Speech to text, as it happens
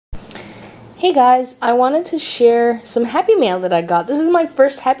Hey guys, I wanted to share some Happy Mail that I got. This is my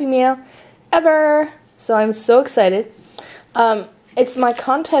first Happy Mail ever, so I'm so excited. It's my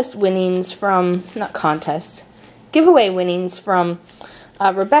contest winnings from, giveaway winnings from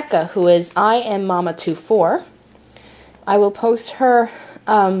Rebekah, who is IAMMAMA24. I will post her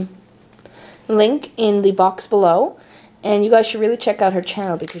link in the box below, and you guys should really check out her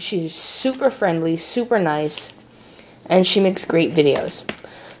channel because she's super friendly, super nice, and she makes great videos.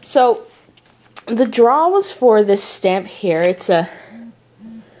 So, the draw was for this stamp here. It's a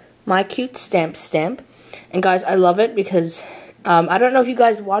My Cute Stamp. And guys, I love it because I don't know if you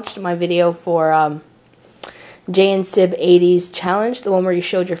guys watched my video for Jay and Sib 80s challenge, the one where you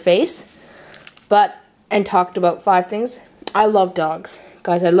showed your face, and talked about 5 things. I love dogs.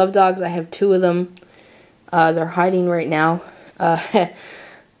 Guys, I love dogs. I have 2 of them. They're hiding right now. I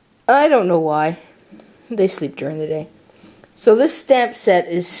don't know why. They sleep during the day. So this stamp set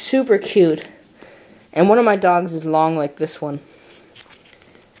is super cute. And one of my dogs is long like this one.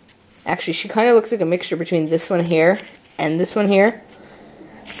 Actually, she kind of looks like a mixture between this one here and this one here.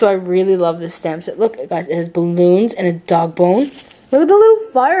 So I really love this stamp set. Look, guys, it has balloons and a dog bone. Look at the little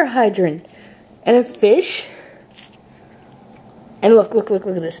fire hydrant. And a fish. And look at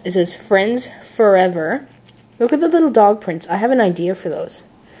this. It says Friends Forever. Look at the little dog prints. I have an idea for those.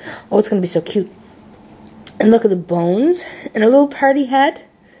 Oh, it's going to be so cute. And look at the bones. And a little party hat.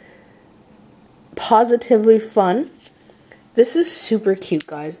 Positively fun. This is super cute,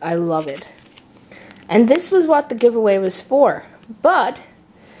 guys. I love it. And this was what the giveaway was for. But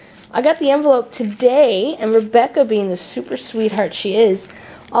I got the envelope today, and Rebekah, being the super sweetheart she is,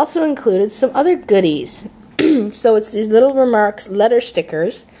 also included some other goodies. So it's these little remarks letter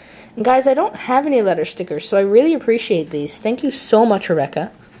stickers. And guys, I don't have any letter stickers, so I really appreciate these. Thank you so much,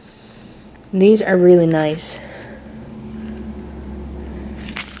 Rebekah. These are really nice.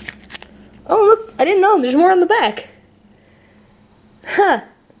 Oh, look, I didn't know. There's more on the back. Huh.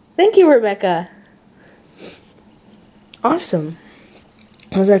 Thank you, Rebekah. Awesome.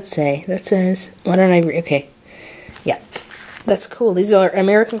 What does that say? That says, why don't I read? Okay. Yeah. That's cool. These are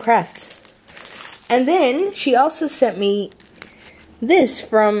American crafts. And then she also sent me this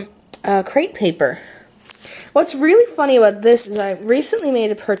from Crate Paper. What's really funny about this is I recently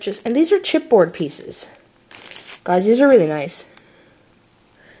made a purchase, and these are chipboard pieces. Guys, these are really nice.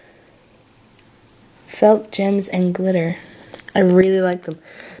 Felt, gems, and glitter. I really like them.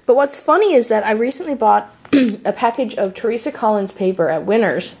 But what's funny is that I recently bought a package of Teresa Collins paper at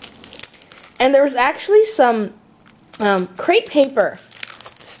Winners. And there was actually some crate paper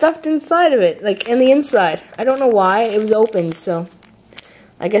stuffed inside of it, like in the inside. I don't know why. It was open, so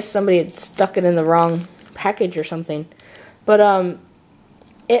I guess somebody had stuck it in the wrong package or something. But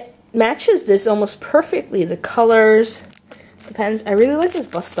it matches this almost perfectly. The colors, the pens. I really like this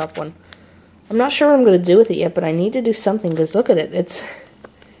bust stop one. I'm not sure what I'm going to do with it yet, but I need to do something, because look at it. It's,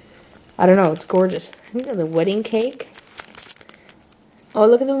 I don't know, it's gorgeous. I think the wedding cake. Oh,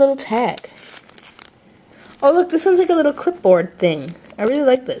 look at the little tag. Oh, look, this one's like a little clipboard thing. I really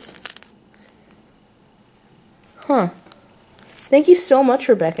like this. Huh. Thank you so much,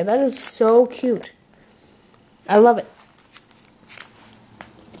 Rebekah. That is so cute. I love it.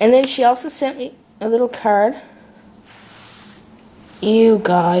 And then she also sent me a little card. You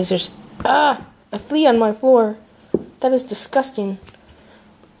guys, there's a flea on my floor. That is disgusting.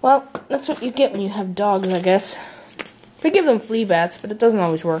 Well, that's what you get when you have dogs, I guess. We give them flea bats, but it doesn't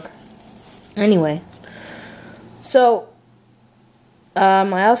always work. Anyway. So,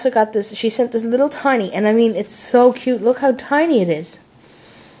 I also got this. She sent this little tiny, and I mean, it's so cute. Look how tiny it is.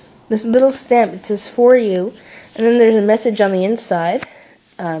 This little stamp. It says, for you. And then there's a message on the inside.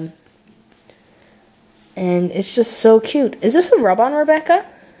 And it's just so cute. Is this a rub-on, Rebekah?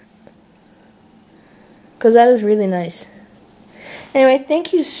 Because that is really nice. Anyway,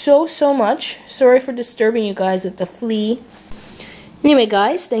 thank you so much. Sorry for disturbing you guys with the flea. Anyway,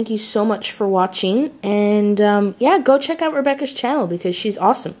 guys, thank you so much for watching. And, yeah, go check out Rebekah's channel because she's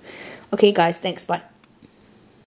awesome. Okay, guys, thanks. Bye.